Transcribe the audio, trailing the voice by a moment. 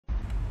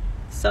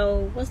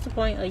So what's the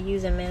point of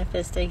using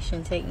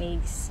manifestation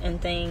techniques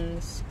and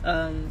things?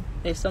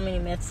 There's so many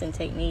methods and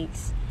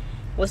techniques.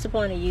 What's the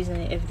point of using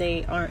it if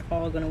they aren't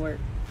all going to work?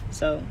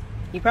 So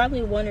you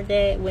probably wondered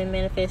that when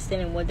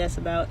manifesting and what that's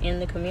about in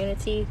the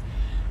community.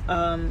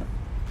 And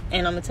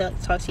I'm going to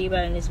talk to you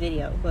about it in this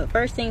video. But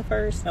first thing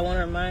first, I want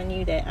to remind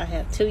you that I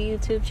have 2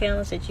 YouTube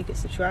channels that you can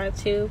subscribe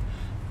to.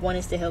 One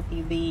is to help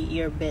you be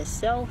your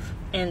best self,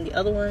 and the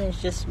other one is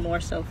just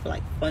more so for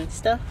like fun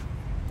stuff.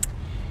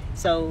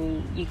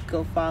 So you can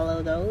go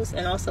follow those,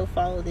 and also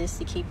follow this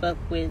to keep up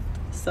with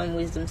some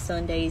Wisdom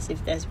Sundays.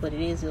 If that's what it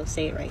is, it'll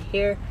say it right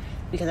here,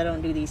 because I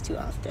don't do these too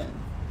often.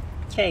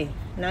 Okay,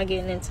 now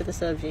getting into the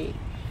subject.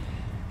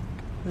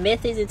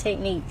 Methods and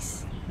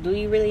techniques. Do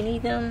you really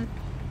need them?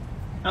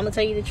 I'm gonna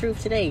tell you the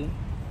truth today.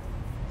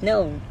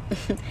 No.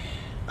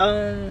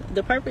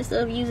 The purpose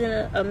of using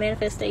a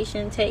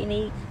manifestation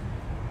technique,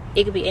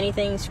 it could be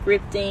anything,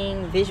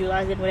 scripting,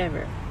 visualizing,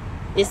 whatever.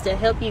 It's to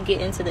help you get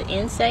into the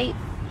insight,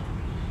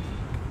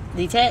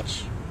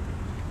 detach,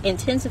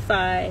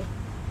 intensify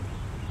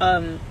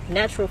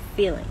natural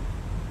feeling.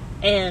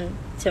 And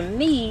to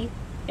me,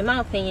 in my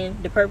opinion,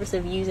 the purpose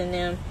of using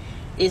them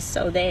is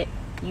so that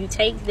you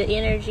take the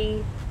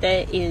energy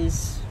that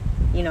is,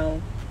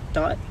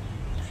 thought,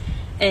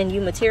 and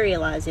you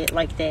materialize it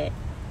like that.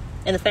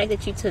 And the fact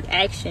that you took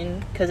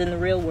action, because in the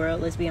real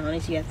world, let's be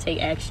honest, you have to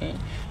take action.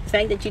 The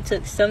fact that you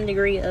took some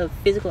degree of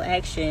physical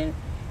action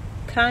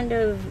kind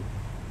of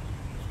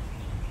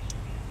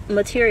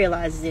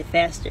materializes it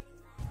faster.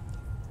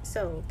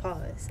 So,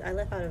 pause. I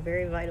left out a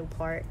very vital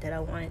part that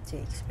I wanted to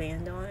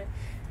expand on.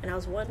 And I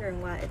was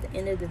wondering why at the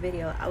end of the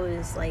video, I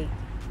was like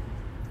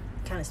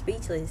kind of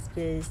speechless,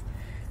 because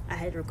I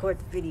had to record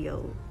the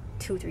video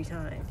 2-3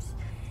 times.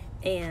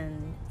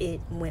 And it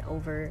went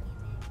over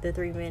the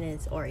 3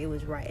 minutes, or it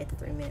was right at the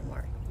 3-minute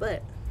mark.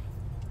 But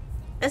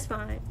that's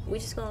fine. We're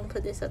just gonna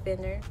put this up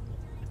in there.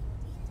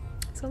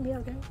 It's gonna be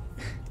okay.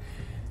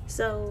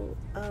 So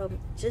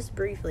just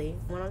briefly,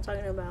 when I'm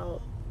talking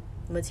about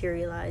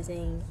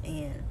materializing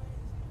and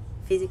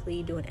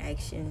physically doing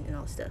action and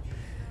all stuff,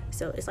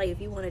 so it's like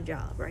if you want a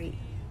job, right?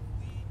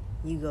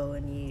 You go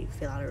and you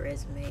fill out a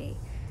resume,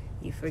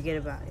 you forget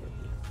about it,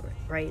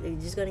 right? They're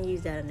just gonna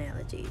use that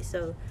analogy.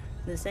 So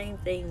the same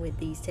thing with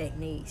these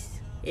techniques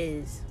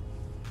is,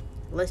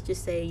 let's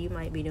just say you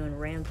might be doing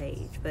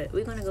rampage, but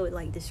we're going to go with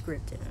like the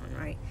scripted one,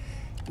 right?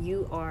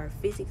 You are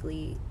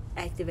physically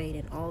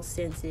activating all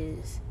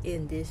senses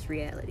in this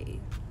reality,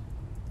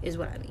 is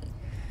what I mean.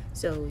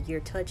 So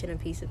you're touching a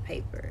piece of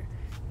paper,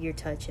 you're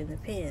touching the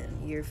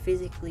pen, you're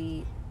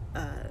physically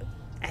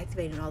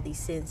activating all these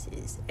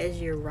senses.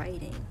 As you're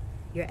writing,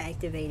 you're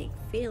activating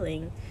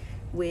feeling,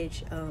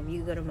 which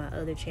you go to my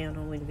other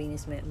channel, When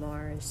Venus Met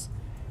Mars,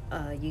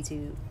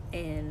 YouTube,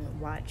 and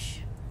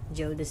watch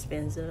Joe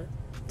Dispenza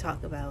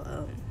talk about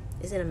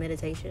it's in a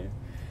meditation,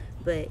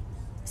 but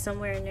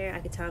somewhere in there I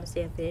could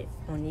timestamp it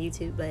on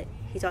YouTube, but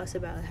he talks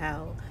about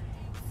how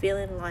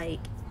feeling like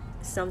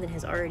something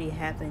has already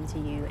happened to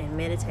you and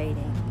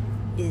meditating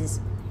is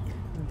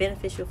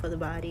beneficial for the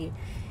body.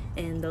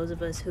 And those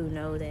of us who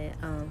know that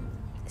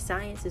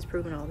science is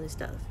proving all this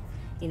stuff,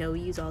 we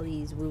use all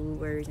these woo-woo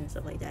words and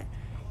stuff like that.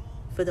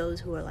 For those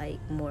who are like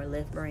more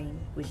left brain,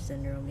 which is a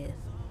neuromyth,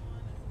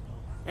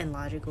 and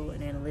logical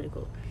and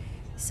analytical,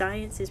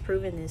 science is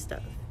proving this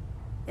stuff.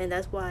 And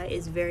that's why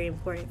it's very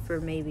important for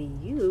maybe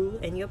you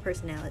and your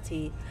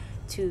personality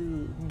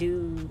to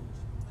do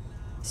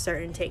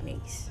certain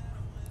techniques,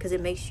 because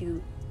it makes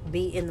you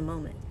be in the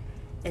moment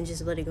and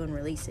just let it go and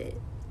release it.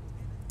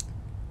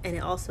 And it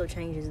also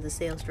changes the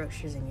cell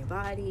structures in your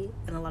body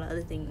and a lot of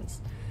other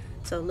things.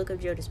 So look up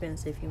Joe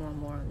Dispenza if you want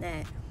more on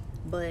that.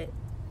 But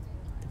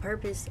the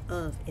purpose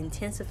of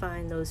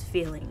intensifying those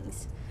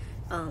feelings,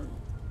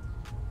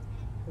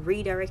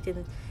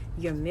 redirecting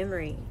your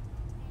memory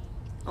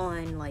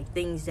on like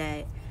things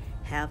that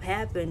have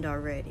happened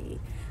already,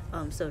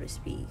 so to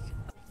speak.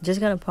 Just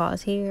gonna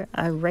pause here.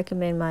 I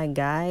recommend my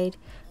guide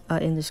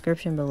in the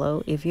description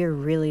below. If you're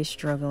really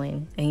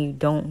struggling and you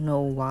don't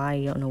know why,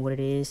 you don't know what it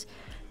is,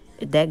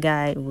 that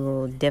guide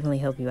will definitely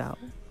help you out.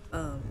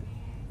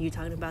 You're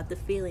talking about the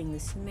feeling, the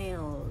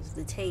smells,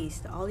 the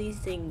taste, all these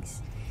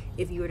things.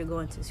 If you were to go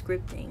into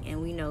scripting,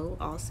 and we know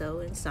also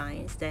in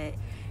science that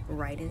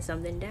writing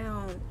something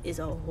down is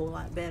a whole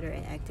lot better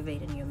at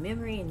activating your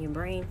memory and your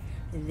brain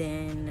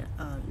than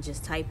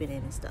just typing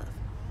in and stuff.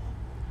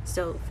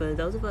 So for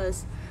those of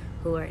us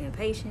who are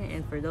impatient,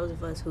 and for those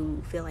of us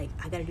who feel like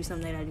I gotta do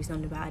something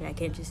about it, I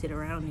can't just sit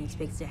around and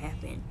expect it to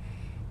happen,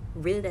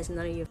 really that's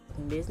none of your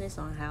business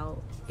on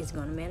how it's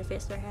gonna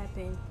manifest or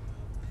happen.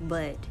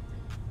 But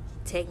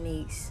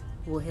techniques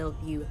will help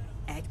you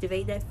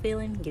activate that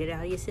feeling, get it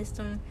out of your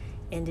system,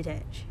 and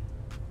detach.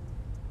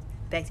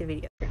 Back to the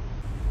video.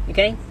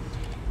 Okay,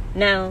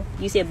 now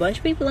you see a bunch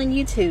of people on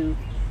YouTube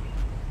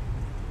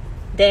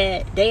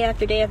that day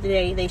after day after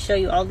day, they show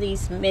you all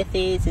these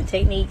methods and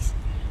techniques.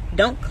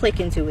 Don't click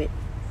into it.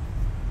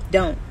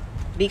 Don't.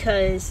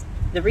 Because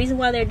the reason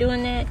why they're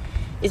doing that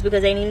is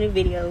because they need a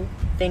video,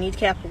 they need to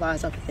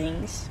capitalize off of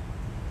things,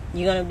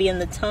 You're going to be in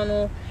the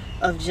tunnel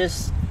of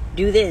just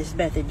do this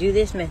method, do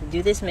this method,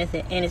 do this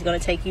method, and it's going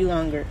to take you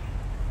longer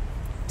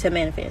to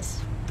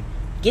manifest.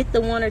 Get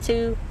the one or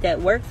two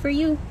that work for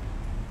you,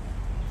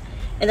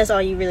 and that's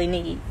all you really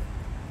need.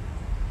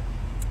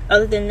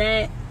 Other than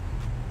that,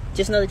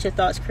 just know that your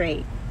thoughts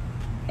create,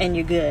 and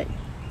you're good.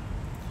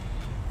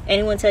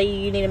 Anyone tell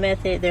you need a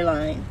method, they're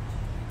lying.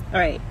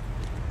 Alright,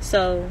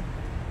 so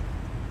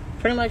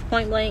pretty much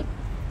point blank,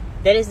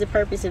 that is the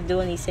purpose of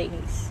doing these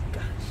techniques.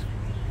 Gosh,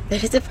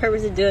 that is the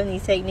purpose of doing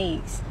these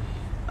techniques.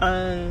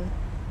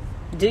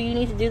 Do you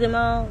need to do them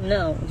all?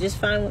 No. Just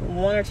find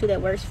one or two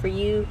that works for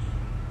you.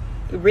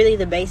 Really,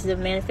 the basis of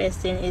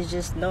manifesting is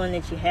just knowing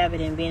that you have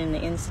it and being in the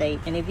end state.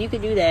 And if you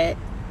could do that,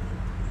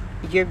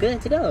 you're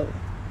good to go.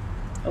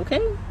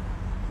 Okay?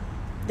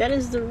 That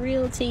is the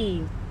real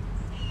tea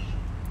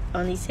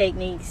on these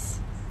techniques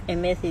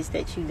and methods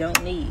that you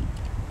don't need.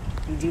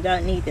 You do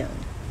not need them.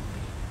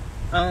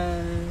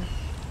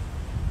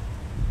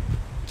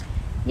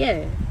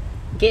 Yeah.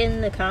 Get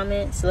in the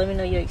comments. Let me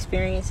know your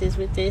experiences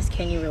with this.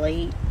 Can you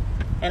relate?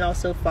 And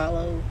also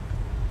follow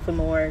for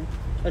more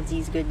of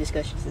these good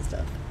discussions and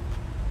stuff.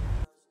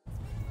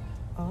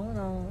 All in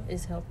all,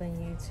 it's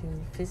helping you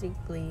to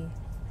physically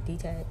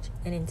detach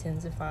and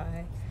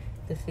intensify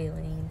the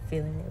feeling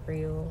it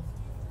real,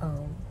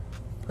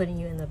 putting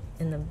you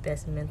in the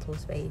best mental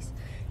space,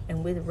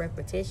 and with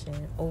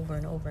repetition over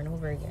and over and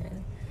over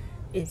again,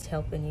 it's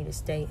helping you to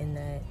stay in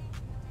that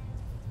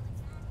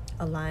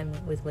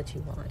alignment with what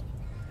you want.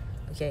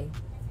 Okay,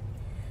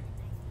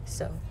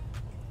 so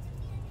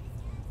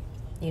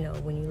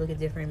when you look at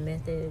different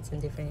methods and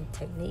different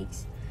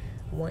techniques,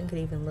 one could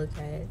even look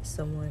at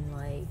someone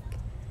like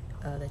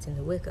that's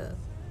into Wicca,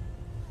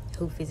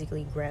 who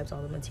physically grabs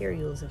all the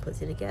materials and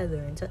puts it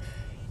together,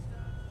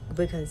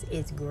 because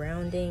it's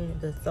grounding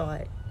the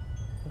thought,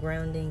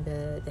 grounding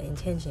the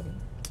intention,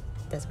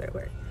 that's a better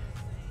word,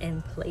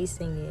 and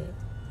placing it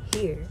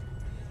here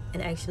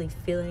and actually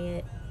feeling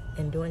it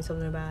and doing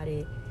something about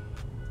it.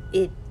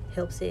 It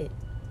helps it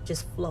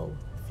just flow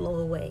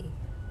away,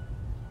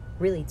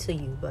 really, to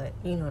you, but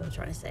you know what I'm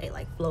trying to say,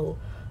 like flow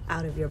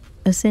out of your,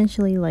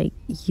 essentially like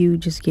you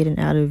just getting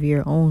out of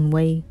your own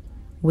way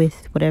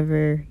with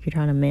whatever you're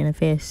trying to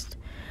manifest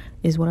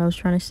is what I was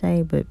trying to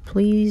say. But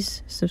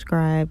please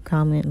subscribe,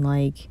 comment,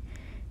 like,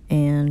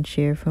 and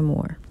share for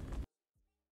more.